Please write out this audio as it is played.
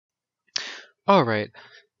Alright,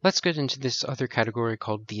 let's get into this other category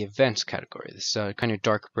called the events category. This kind of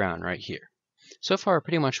dark brown right here. So far,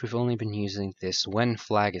 pretty much we've only been using this when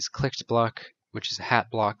flag is clicked block, which is a hat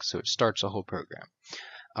block, so it starts a whole program.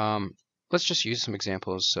 Let's just use some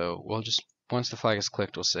examples. So we'll just, once the flag is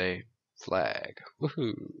clicked, we'll say flag.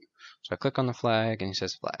 Woohoo! So I click on the flag and he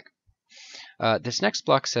says flag. This next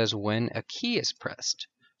block says when a key is pressed.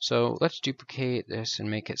 So let's duplicate this and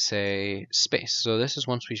make it say space. So this is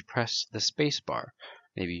once we press the space bar.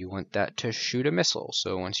 Maybe you want that to shoot a missile.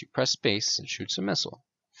 So once you press space, it shoots a missile.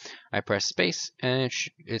 I press space and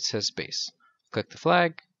it says space. Click the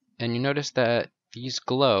flag and you notice that these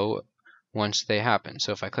glow once they happen.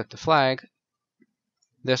 So if I click the flag,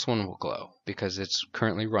 this one will glow because it's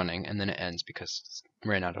currently running, and then it ends because it's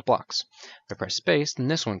ran out of blocks. If I press space, then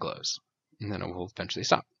this one glows, and then it will eventually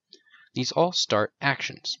stop. These all start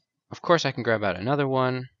actions. Of course, I can grab out another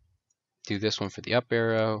one, do this one for the up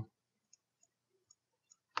arrow,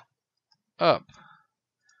 up.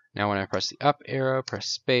 Now when I press the up arrow, press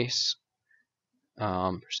space,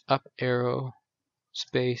 press up arrow,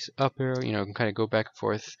 space, up arrow, you can kind of go back and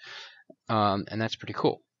forth, and that's pretty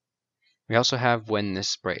cool. We also have when this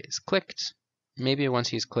sprite is clicked. Maybe once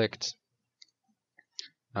he's clicked,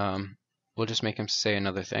 we'll just make him say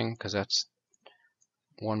another thing, because that's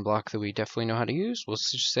one block that we definitely know how to use. We'll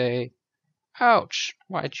just say, ouch,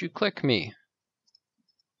 why'd you click me?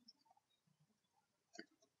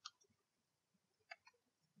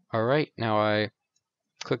 Alright, now I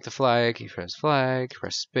click the flag, he press flag,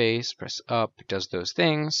 press space, press up, it does those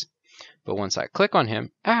things. But once I click on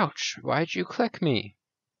him, ouch, why'd you click me?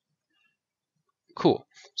 Cool.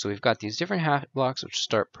 So we've got these different hat blocks which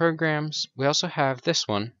start programs. We also have this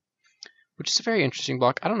one, which is a very interesting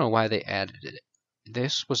block. I don't know why they added it.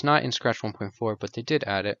 This was not in Scratch 1.4, but they did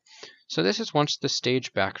add it. So this is once the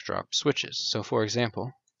stage backdrop switches. So for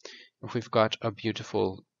example, if we've got a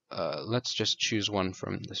beautiful, let's just choose one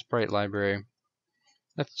from the sprite library.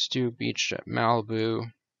 Let's do beach at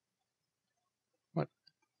Malibu. What?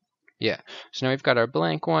 Yeah. So now we've got our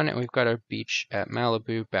blank one, and we've got our beach at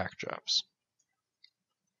Malibu backdrops.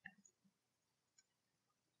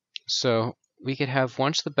 So we could have,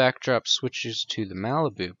 once the backdrop switches to the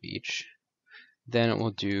Malibu beach, then it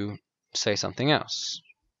will say something else.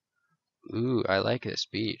 Ooh, I like this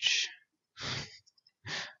beach.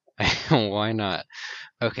 Why not?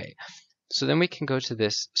 Okay, so then we can go to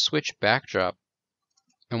this switch backdrop,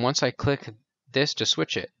 and once I click this to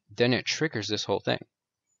switch it, then it triggers this whole thing.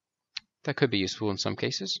 That could be useful in some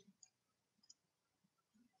cases.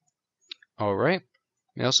 Alright,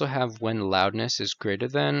 we also have when loudness is greater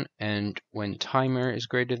than, and when timer is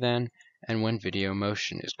greater than, and when video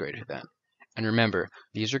motion is greater than. And remember,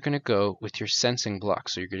 these are going to go with your sensing block,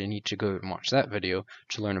 so you're going to need to go and watch that video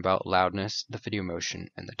to learn about loudness, the video motion,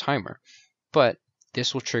 and the timer. But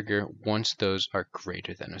this will trigger once those are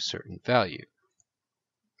greater than a certain value.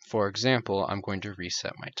 For example, I'm going to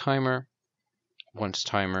reset my timer. Once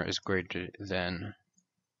timer is greater than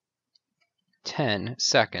 10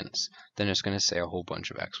 seconds, then it's going to say a whole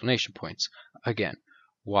bunch of exclamation points. Again,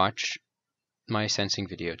 watch my sensing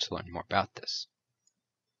video to learn more about this.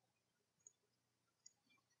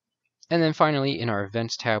 And then finally, in our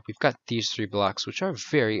events tab, we've got these three blocks, which are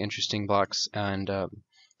very interesting blocks and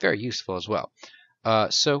very useful as well.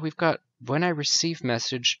 So we've got when I receive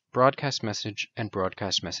message, broadcast message, and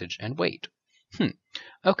broadcast message, and wait.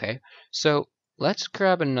 Okay, so let's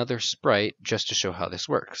grab another sprite just to show how this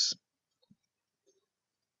works.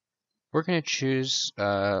 We're going to choose,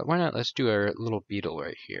 why not, let's do our little beetle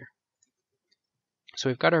right here. So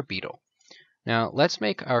we've got our beetle. Now let's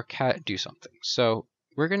make our cat do something. So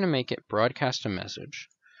we're going to make it broadcast a message.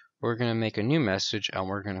 We're going to make a new message, and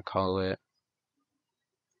we're going to call it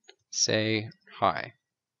say hi.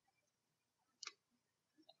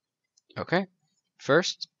 Okay,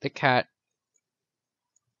 first the cat,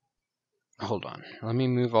 hold on, let me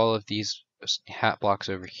move all of these hat blocks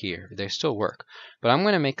over here. They still work, but I'm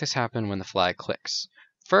going to make this happen when the flag clicks.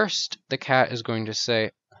 First, the cat is going to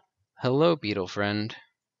say, hello, beetle friend.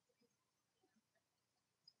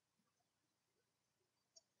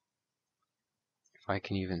 If I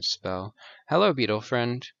can even spell. Hello, beetle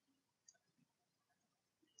friend.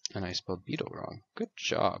 And I spelled beetle wrong. Good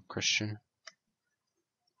job, Christian.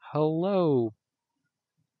 Hello,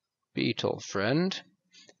 beetle friend.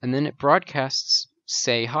 And then it broadcasts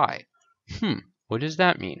say hi. What does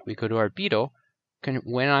that mean? We go to our beetle.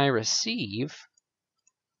 When I receive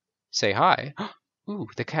say hi. Ooh,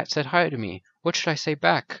 the cat said hi to me. What should I say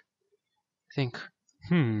back? Think,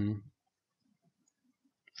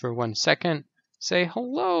 for 1 second, say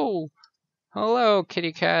hello. Hello,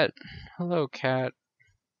 kitty cat. Hello, cat.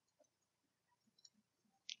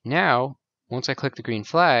 Now, once I click the green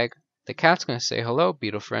flag, the cat's going to say hello,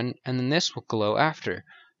 beetle friend, and then this will glow after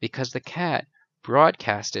because the cat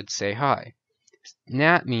broadcasted say hi. And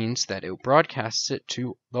that means that it broadcasts it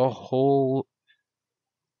to the whole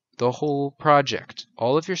project.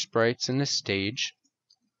 All of your sprites in this stage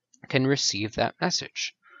can receive that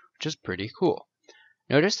message, which is pretty cool.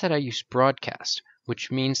 Notice that I use broadcast,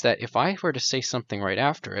 which means that if I were to say something right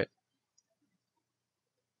after it,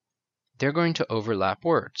 they're going to overlap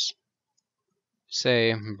words.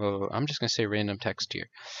 Say, I'm just going to say random text here.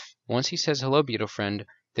 Once he says hello, beetle friend,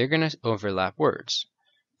 they're going to overlap words.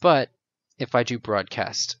 But if I do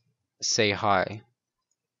broadcast say hi,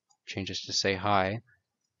 change this to say hi,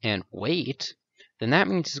 and wait, then that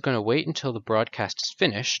means it's going to wait until the broadcast is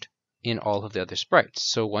finished in all of the other sprites.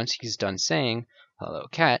 So once he's done saying hello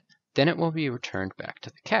cat, then it will be returned back to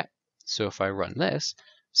the cat. So if I run this,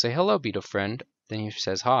 say hello beetle friend, then he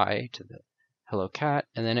says hi to the hello cat,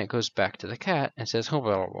 and then it goes back to the cat and says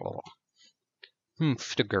hello.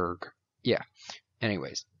 Yeah.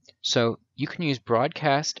 Anyways, so you can use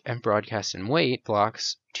broadcast and wait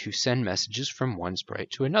blocks to send messages from one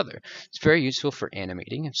sprite to another. It's very useful for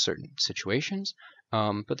animating in certain situations,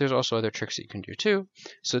 but there's also other tricks that you can do too.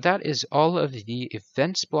 So that is all of the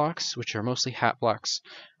events blocks, which are mostly hat blocks.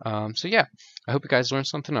 So yeah, I hope you guys learned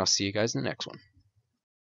something. I'll see you guys in the next one.